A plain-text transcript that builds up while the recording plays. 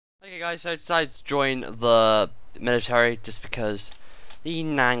Okay guys, so I decided to join the military just because the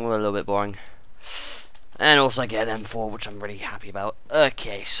Nang were a little bit boring. And also I get an M4, which I'm really happy about.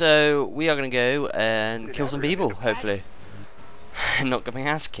 Okay, so we are going to go and kill some people, hopefully. And not get my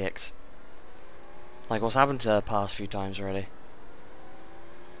ass kicked. Like what's happened to the past few times already.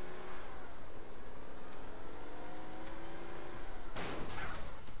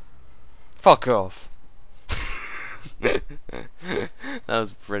 Fuck off. That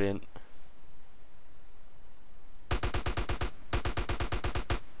was brilliant.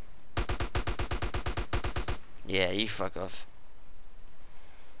 Yeah, you fuck off.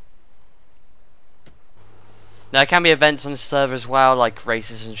 There can be events on the server as well, like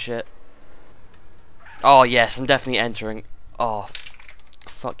races and shit. Oh yes, I'm definitely entering. Oh,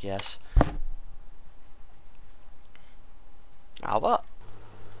 fuck yes. Ah, what?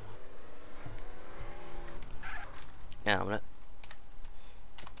 Yeah, I'm gonna.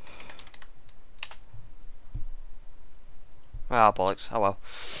 Ah, bollocks. Oh well.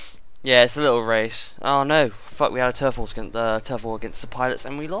 Yeah, it's a little race. Oh no, fuck! We had a turf war against the pilots,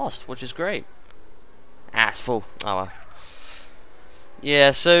 and we lost, which is great. Ah, it's full. Oh well.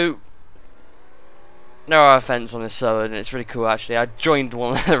 Yeah, so there are events on this server, and it's really cool actually. I joined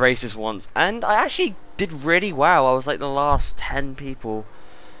one of the races once, and I actually did really well. I was like the last 10 people,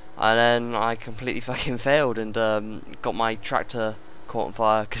 and then I completely fucking failed and got my tractor caught on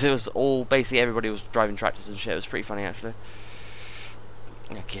fire because it was all basically everybody was driving tractors and shit. It was pretty funny actually.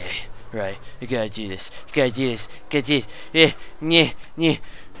 Okay, right, you gotta do this. You gotta do this. You gotta do this. Yeah, yeah,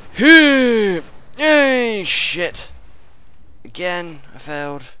 yeah. Hey, shit. Again, I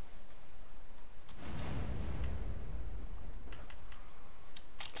failed.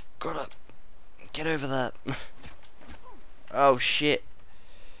 Gotta get over that. Oh shit.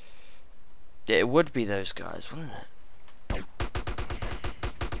 It would be those guys, wouldn't it?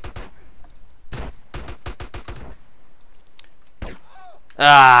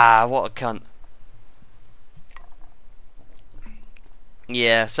 Ah, what a cunt.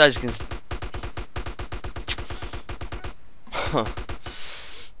 Yeah, so as you can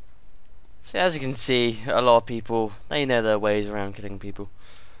so as you can see, a lot of people, they know their ways around killing people.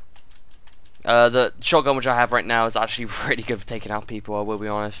 The shotgun which I have right now is actually really good for taking out people, I will be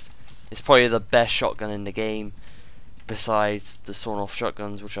honest. It's probably the best shotgun in the game, besides the sawn-off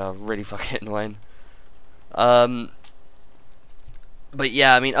shotguns, which are really fucking annoying. But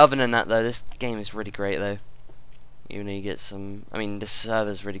yeah, I mean, other than that though, this game is really great though. Even though you get some, I mean, this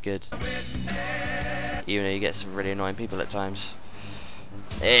server's really good. Even though you get some really annoying people at times.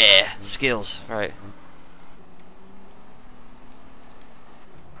 Yeah, skills, right.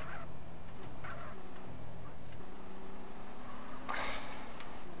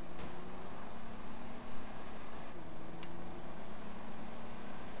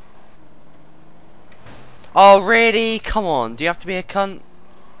 Oh really? Come on, do you have to be a cunt?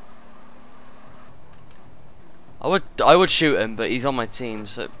 I would shoot him, but he's on my team,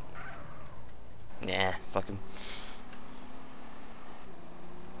 so yeah, fuck him.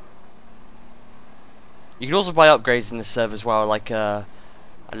 You can also buy upgrades in this server as well, like a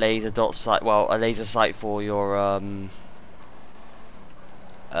laser dot sight, well, a laser sight for your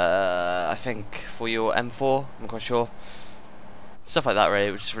I think for your M4. I'm not quite sure. Stuff like that,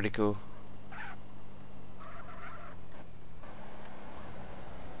 really, which is really cool.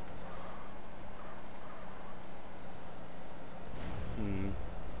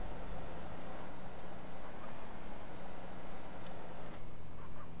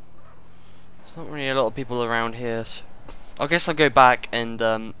 There's not really a lot of people around here, so I guess I'll go back and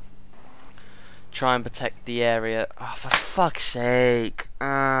try and protect the area. Oh, for fuck's sake!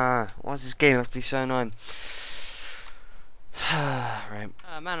 Why does this game have to be so annoying? Right.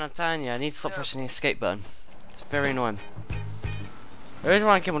 Man, I'm telling you, I need to stop pressing the escape button. It's very annoying. The reason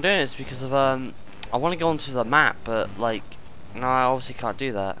why I keep on doing it is because of I want to go onto the map, but like, no, I obviously can't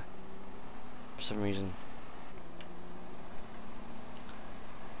do that for some reason.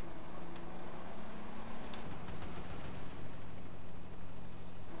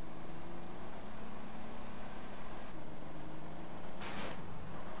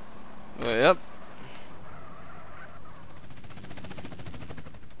 Yep.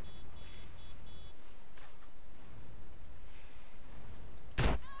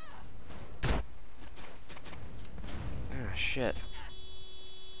 Ah, shit.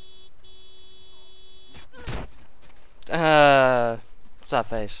 What's that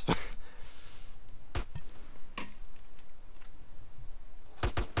face?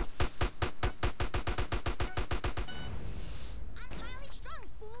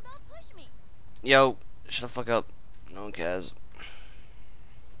 Yo, shut the fuck up. No one cares.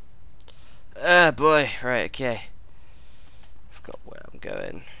 Ah, boy. Right, okay. Forgot where I'm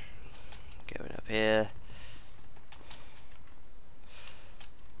going. Going up here.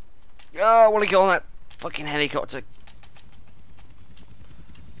 Oh, I want to get on that fucking helicopter.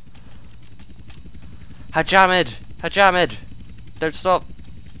 Hajamid! Hajamid! Don't stop.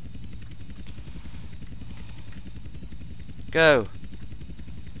 Go.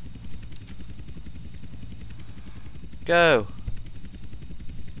 Go.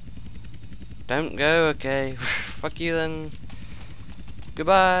 Don't go, okay. Fuck you then.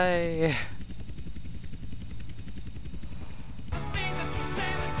 Goodbye.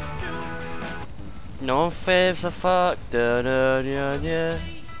 No one gives a fuck. Da, da, da, da.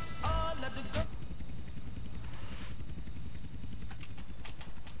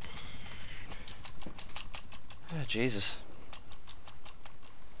 Oh, Jesus.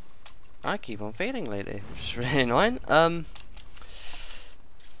 I keep on failing lately, which is really annoying.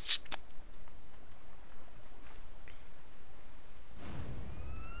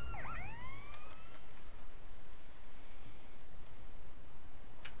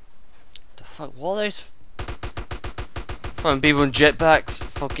 The fuck? What are those? From people in jetpacks?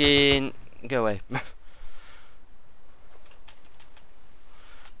 Fucking go away.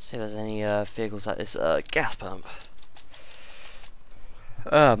 See if there's any vehicles at this gas pump.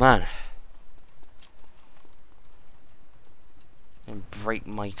 Oh man. And break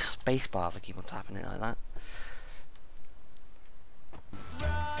my spacebar if I keep on tapping it like that.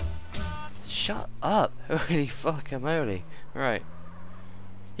 Shut up! Holy fuck, I'm holy. Right.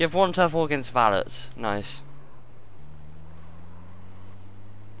 You have one tough war against valets. Nice.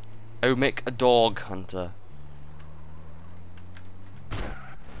 Omic a dog hunter.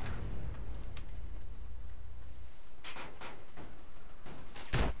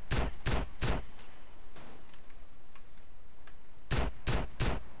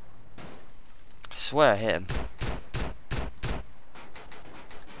 I swear I hit him.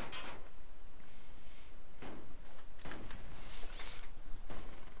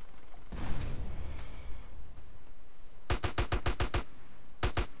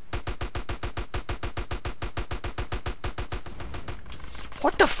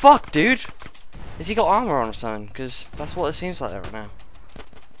 What the fuck, dude? Has he got armor on or something? Because that's what it seems like right now.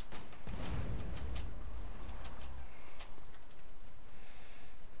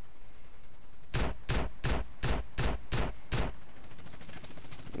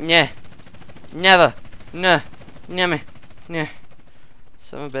 Yeah. Never. No. Never. Yeah.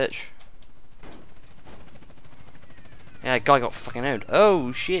 Son of a bitch. Yeah, guy got fucking owned.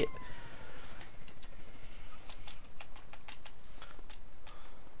 Oh shit.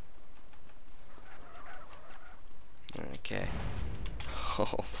 Okay.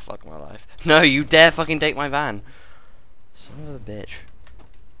 Oh fuck my life. No, you dare fucking take my van. Son of a bitch.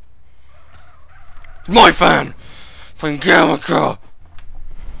 It's my van! Fucking get out of my car!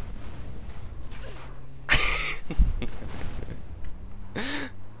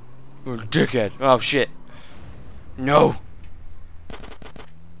 You're a dickhead. Oh shit. No!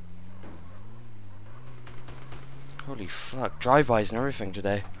 Holy fuck. Drive-bys and everything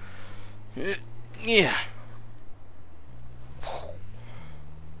today. Yeah.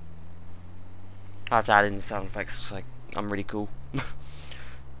 I have to add in the sound effects, like, I'm really cool.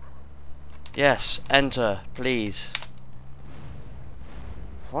 Yes, enter, please.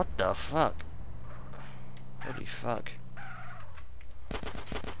 What the fuck? Holy fuck.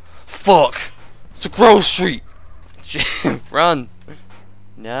 Fuck! It's a Grove Street! Run!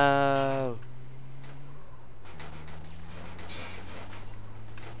 No.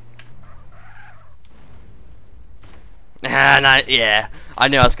 Yeah, I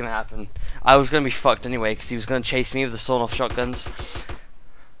knew that was gonna happen. I was gonna be fucked anyway because he was gonna chase me with the sawn-off shotguns,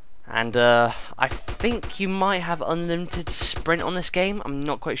 and I think you might have unlimited sprint on this game. I'm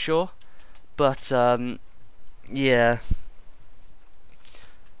not quite sure, but yeah.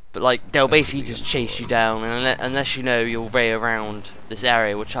 But like they'll basically just chase you down, and unless you know your way around this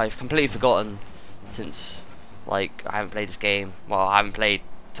area, which I've completely forgotten since like I haven't played this game. Well, I haven't played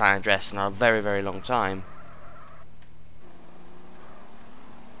San Andreas in a very, very long time.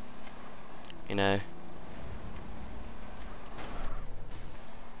 You know.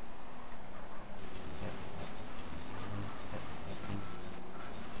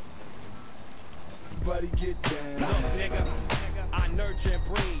 Buddy, get down. Look, nigga, I nurture and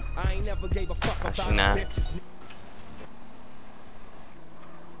breed. I ain't never gave a fuck Actually, about nah. bitches.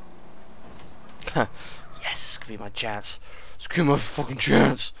 Yes, this could be my chance. This could be my fucking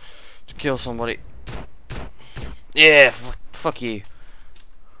chance to kill somebody. Yeah, fuck you.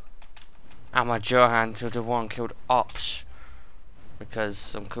 I'm a Johan to the one killed Ops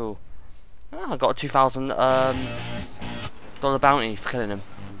because I'm cool. Oh, I got a $2,000 dollar bounty for killing him.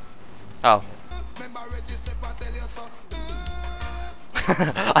 Oh.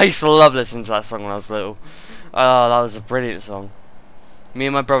 I used to love listening to that song when I was little. Oh, that was a brilliant song. Me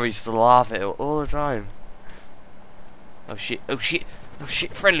and my brother used to laugh at it all the time. Oh shit, oh shit, oh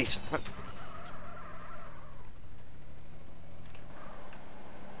shit, friendlies.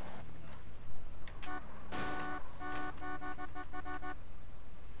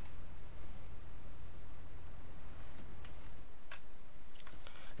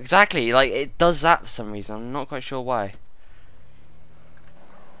 Exactly, like it does that for some reason. I'm not quite sure why.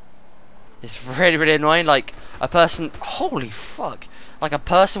 It's really, really annoying. Like a person, holy fuck, like a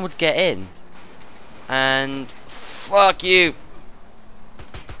person would get in, and fuck you.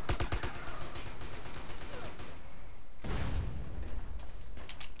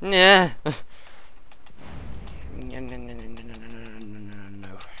 Yeah. No.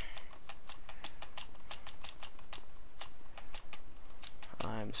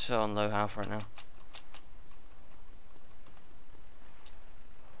 I'm so on low health right now.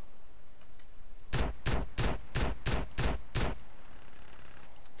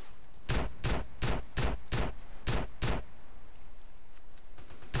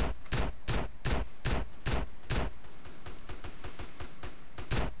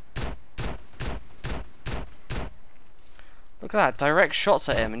 Look at that, direct shots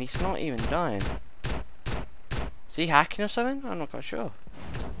at him and he's not even dying. Is he hacking or something? I'm not quite sure.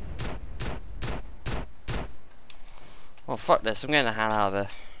 Well, fuck this, I'm getting the hell out of there.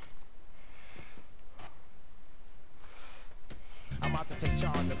 I'm about to take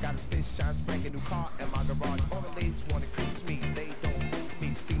charge. I've got a space shine, spanking new car in my garage. All the ladies want to cruise me, they don't move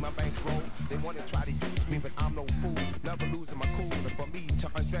me. See my bankroll, they want to try to use me, but I'm no fool. Never losing my cool. And for me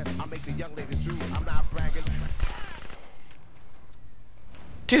to undress, I make the young ladies drool. I'm not bragging.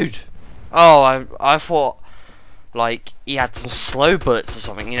 Dude! Oh, I thought, like, he had some slow bullets or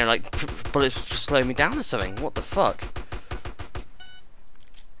something, you know, like, bullets would just slow me down or something. What the fuck?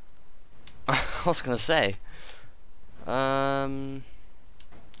 I was gonna say. Oh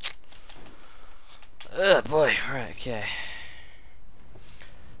boy, right, okay.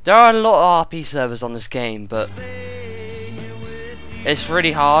 There are a lot of RP servers on this game, but it's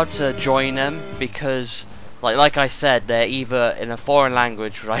really hard to join them because, like I said, they're either in a foreign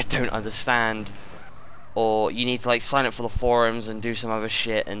language which I don't understand, or you need to like sign up for the forums and do some other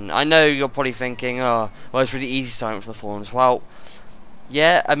shit. And I know you're probably thinking, oh, well, it's really easy to sign up for the forums. Well,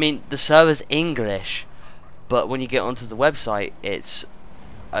 yeah, I mean the server's English, but when you get onto the website, it's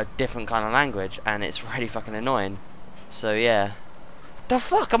a different kind of language, and it's really fucking annoying. So yeah. The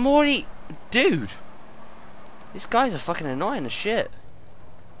fuck? I'm already... Dude! These guys are fucking annoying as shit.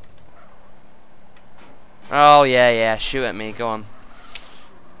 Oh, yeah, shoot at me, go on.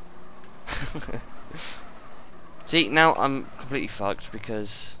 See, now I'm completely fucked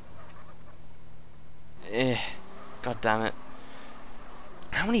because... God damn it.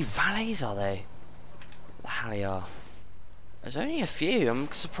 How many valets are they? The hell they are. There's only a few.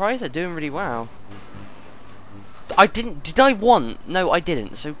 I'm surprised they're doing really well. I didn't... Did I want? No, I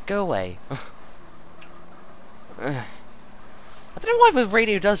didn't, so go away. I don't know why the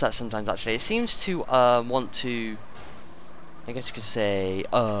radio does that sometimes, actually. It seems to want to... I guess you could say...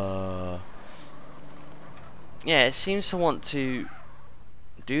 Yeah, it seems to want to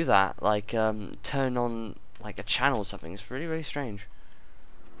do that. Like, turn on, like, a channel or something. It's really, really strange.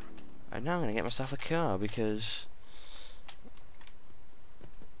 Right now I'm going to get myself a car, because...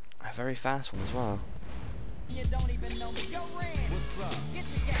 a very fast one as well.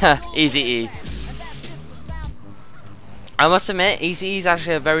 Easy E. I must admit, Easy E is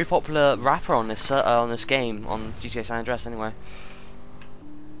actually a very popular rapper on this game, on GTA San Andreas anyway.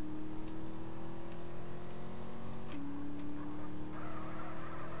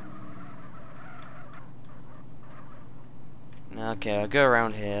 Okay, I'll go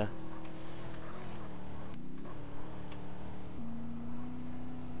around here.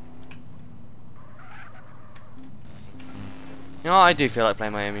 You know what, I do feel like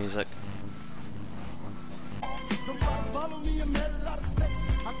playing my own music.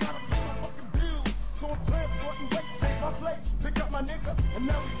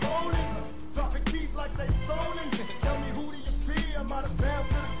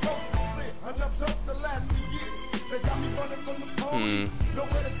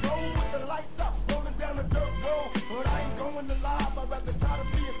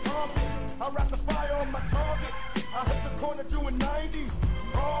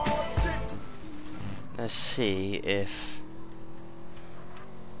 Let's see if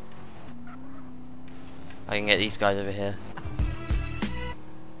I can get these guys over here.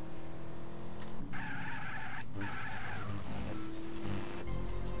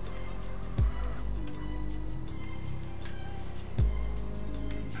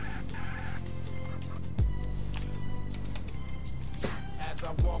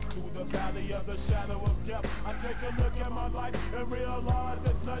 walk through the valley of the shadow of death, I take a look at my life and realize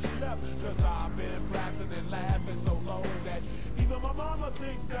there's nothing left. Cause I've been blasting and laughing so long that even my mama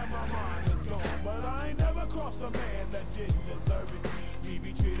thinks that my mind is gone. But I ain't never crossed a man that didn't deserve it. Me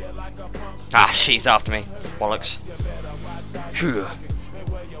be treated like a punk. Ah, she's after me. Bollocks. Phew.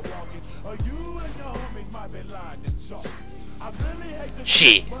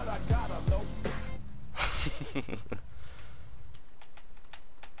 Shit.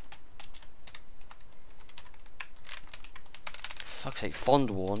 Fuck's sake,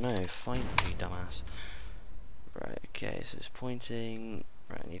 Fond War, no, find you dumbass. Right, okay, so it's pointing.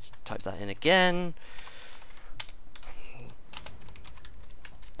 Right, I need to type that in again.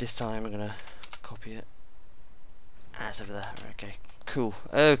 This time I'm gonna copy it. Ah, it's over there. Right, okay, cool.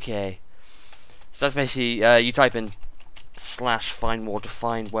 Okay. So that's basically, you type in /find war to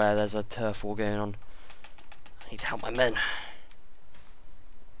find where there's a turf war going on. I need to help my men.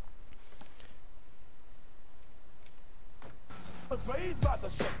 Was raised by the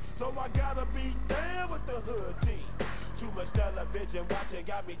state, so I gotta be down with the hood team. Too much television watching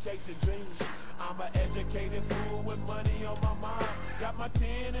got me chasing dreams. I'm an educated fool with money on my mind. Got my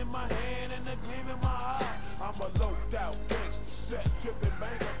tin in my hand and a gleam in my eye. I'm a loped out gangster, set tripping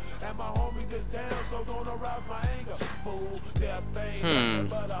banker, and my homies is down, so don't arouse my anger. Fool, their thing,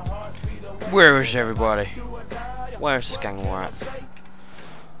 but a heartbeat away. Where is everybody? Where's this gang war at?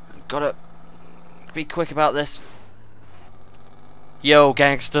 Gotta be quick about this. Yo,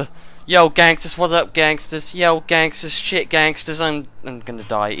 gangster. Yo, gangsters, what's up, gangsters? Yo, gangsters, shit, gangsters. I'm gonna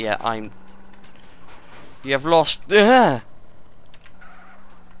die. Yeah, You have lost. Oh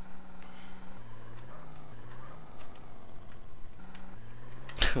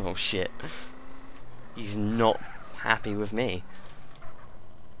shit. He's not happy with me.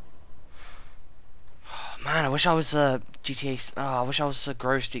 Oh, man, I wish I was a GTA. Oh, I wish I was a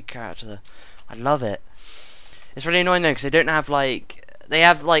Grove Street character. I'd love it. It's really annoying though, because they don't have like, they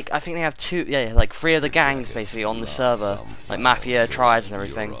have like, I think they have like 3 of the gangs basically on the server, like Mafia, Triads and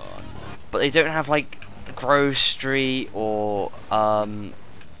everything, but they don't have like Grove Street or you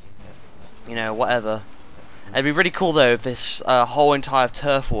know, whatever. It'd be really cool though if this whole entire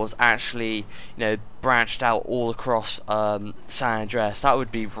turf wars actually, you know, branched out all across San Andreas. That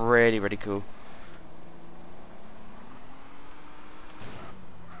would be really, really cool.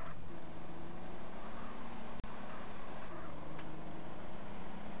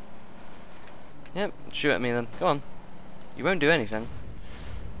 Yep, shoot at me then. Go on. You won't do anything.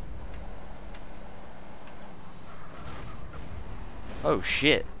 Oh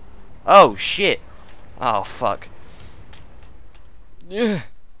shit. Oh shit. Oh fuck. Yeah.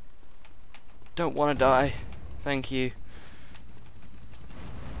 Don't want to die. Thank you.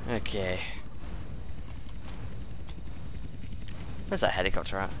 Okay. Where's that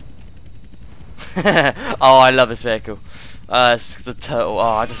helicopter at? Oh, I love this vehicle. It's the turtle.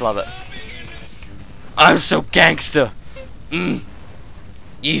 Oh, I just love it. I'm so gangster. You.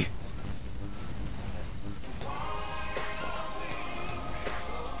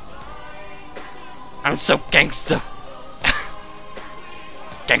 I'm so gangster.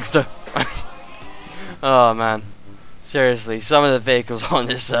 Gangster. Oh man. Seriously, some of the vehicles on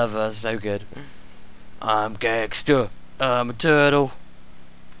this server are so good. I'm gangster. I'm a turtle.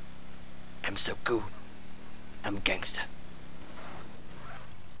 I'm so cool. I'm a gangster.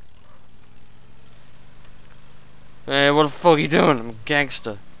 Hey, what the fuck are you doing? I'm a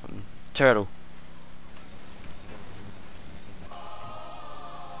gangster. I'm a turtle.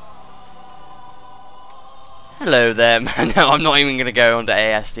 Hello there, man. No, I'm not even gonna go on to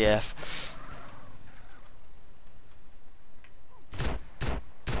ASDF.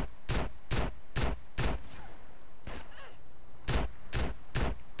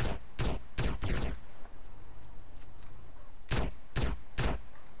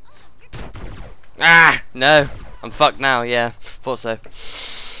 Ah, no. I'm fucked now, yeah. Thought so.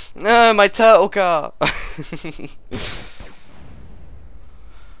 No, my turtle car.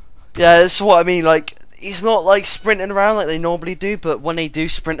 Yeah, that's what I mean, like, he's not like sprinting around like they normally do, but when they do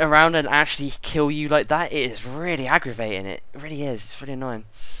sprint around and actually kill you like that, it is really aggravating. It really is. It's really annoying.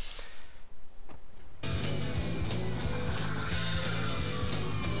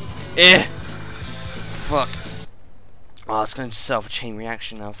 Eh. Fuck. Oh, it's going to set off a chain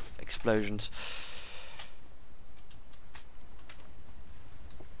reaction of explosions.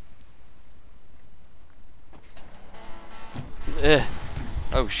 Ugh.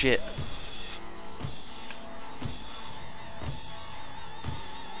 Oh shit.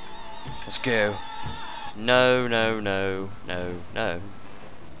 Let's go. No, no, no, no, no.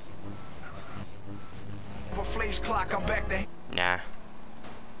 For Flash Clock, I'm back to. Nah.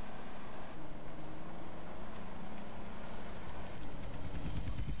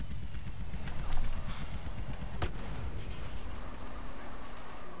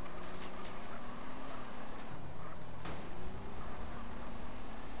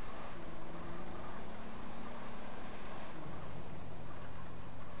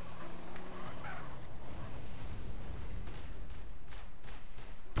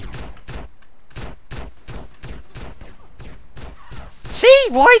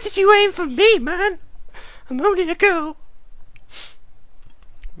 Why did you aim for me, man? I'm only a girl.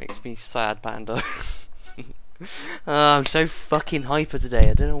 Makes me sad, Panda. I'm so fucking hyper today.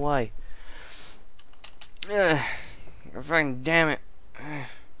 I don't know why. Fucking damn it.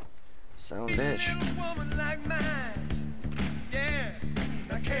 Son of a bitch.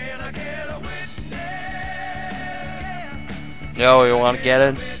 No, you want to get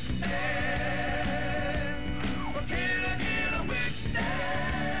in?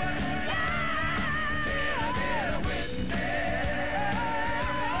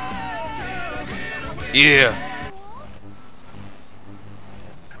 Yeah.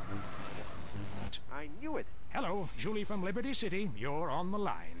 I knew it. Hello, Julie from Liberty City. You're on the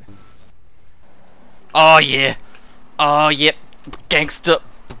line. Oh yeah. Oh yep. Gangster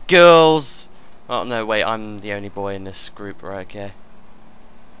girls. Oh no, wait. I'm the only boy in this group, right? Okay.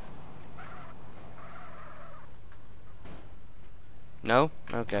 No?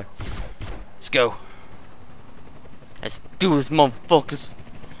 Okay. Let's go. Let's do this, motherfuckers.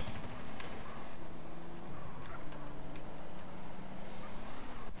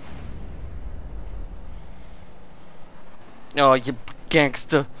 Oh, you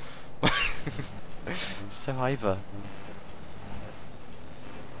gangster. So hyper.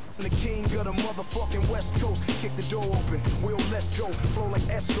 The king of the motherfucking West Coast. Kick the door open, we'll let's go. Flow like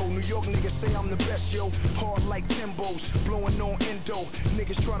Esco, New York niggas say I'm the best, yo. Hard like Timbos, blowing on endo.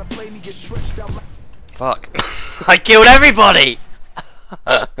 Niggas try to play me, get stretched out like... Fuck. I killed everybody!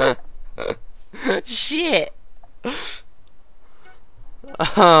 Shit!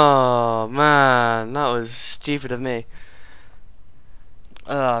 Oh man, that was stupid of me.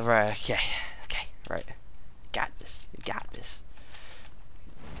 Right, okay, right. Got this, got this.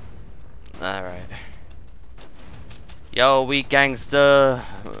 Alright. Yo, we gangster.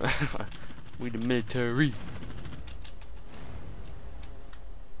 We the military.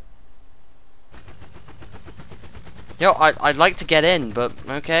 Yo, I'd like to get in, but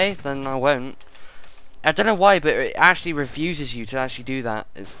okay, then I won't. I don't know why, but it actually refuses you to actually do that.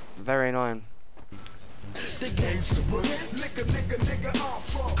 It's very annoying. The gangsta boogie, nigga, I'm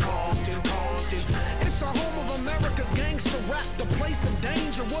from Compton. It's a home of America's gangsta rap, the place in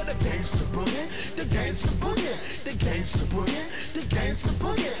danger. What a gangsta boogie, the gangsta boogie, the gangsta boogie, the gangsta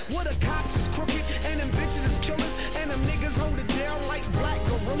boogie. What a cops is crooked, and them bitches is killers, and them niggas hold it down like black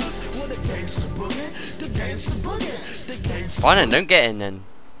gorillas. What a gangsta boogie, the gangsta boogie, the gangsta. Fine, then don't get in then.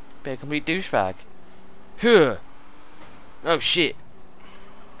 Be a complete douchebag. Huh. Oh shit.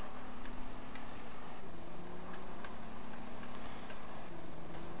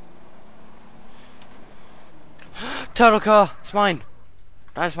 Turtle car! It's mine!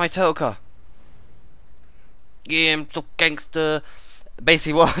 That's my turtle car. Yeah, I'm so gangster.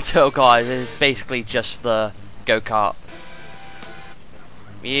 Basically what a turtle car is basically just the go-kart.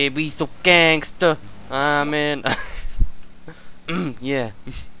 Yeah, we so gangster. I'm in. Yeah.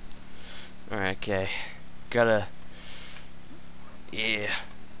 Alright, okay. Gotta... Yeah.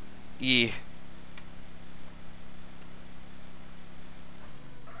 Yeah.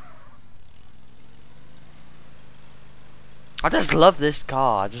 I just love this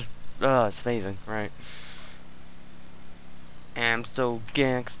car. It's amazing, right? I'm so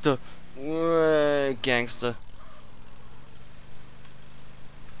gangster. Gangster.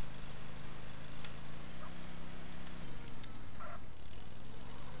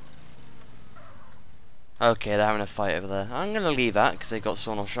 Okay, they're having a fight over there. I'm gonna leave that because they got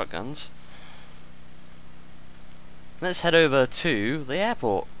sawn-off shotguns. Let's head over to the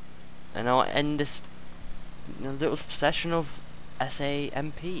airport, and I'll end this little session of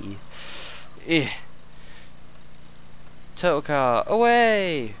SAMP. Turtle car,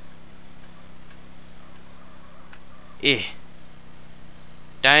 away!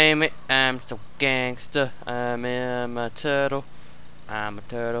 Damn it, I'm so gangster. I'm a turtle. I'm a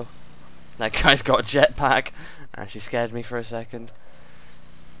turtle. That guy's got a jetpack. Actually scared me for a second.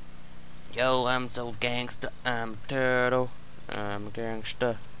 Yo, I'm so gangster. I'm a turtle. I'm a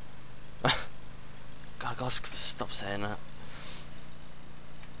gangster. God, I gotta stop saying that.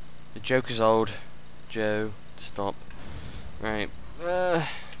 The joke is old. Joe, stop. Right.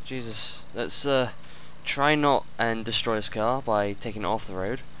 Jesus. Let's try not and destroy this car by taking it off the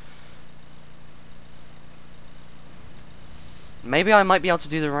road. Maybe I might be able to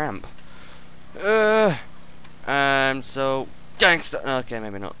do the ramp. So gangster. Okay,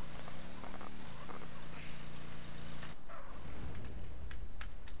 maybe not.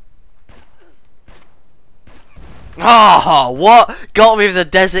 Oh, what? Got me with the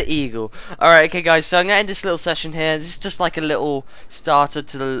Desert Eagle. Alright, okay guys, so I'm going to end this little session here. This is just like a little starter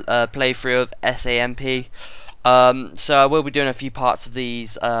to the playthrough of SAMP. So I will be doing a few parts of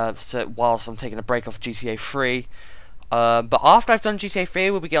these whilst I'm taking a break off GTA 3. But after I've done GTA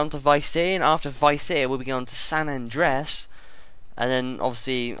 3, we'll be getting on to Vice City, and after Vice City, we'll be getting on to San Andreas, and then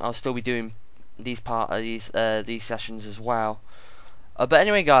obviously I'll still be doing these sessions as well. But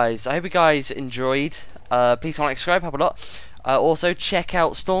anyway, guys, I hope you guys enjoyed. Please like, subscribe, help a lot. Also, check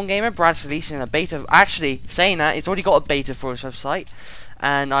out Storm Gamer. Brad's releasing a beta. Actually, saying that, he's already got a beta for his website,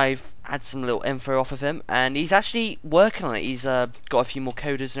 and I've had some little info off of him, and he's actually working on it. He's got a few more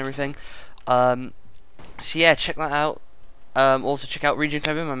coders and everything. So yeah, check that out. Also check out Region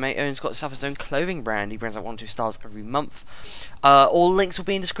Clothing. My mate owns got himself his own clothing brand. He brings out 1 or 2 stars every month. All links will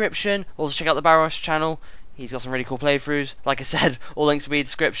be in the description. Also check out the TheBattleRifle channel. He's got some really cool playthroughs. Like I said, all links will be in the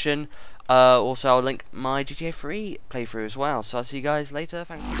description. Also I'll link my GTA 3 playthrough as well. So I'll see you guys later.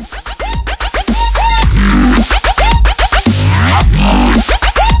 Thanks.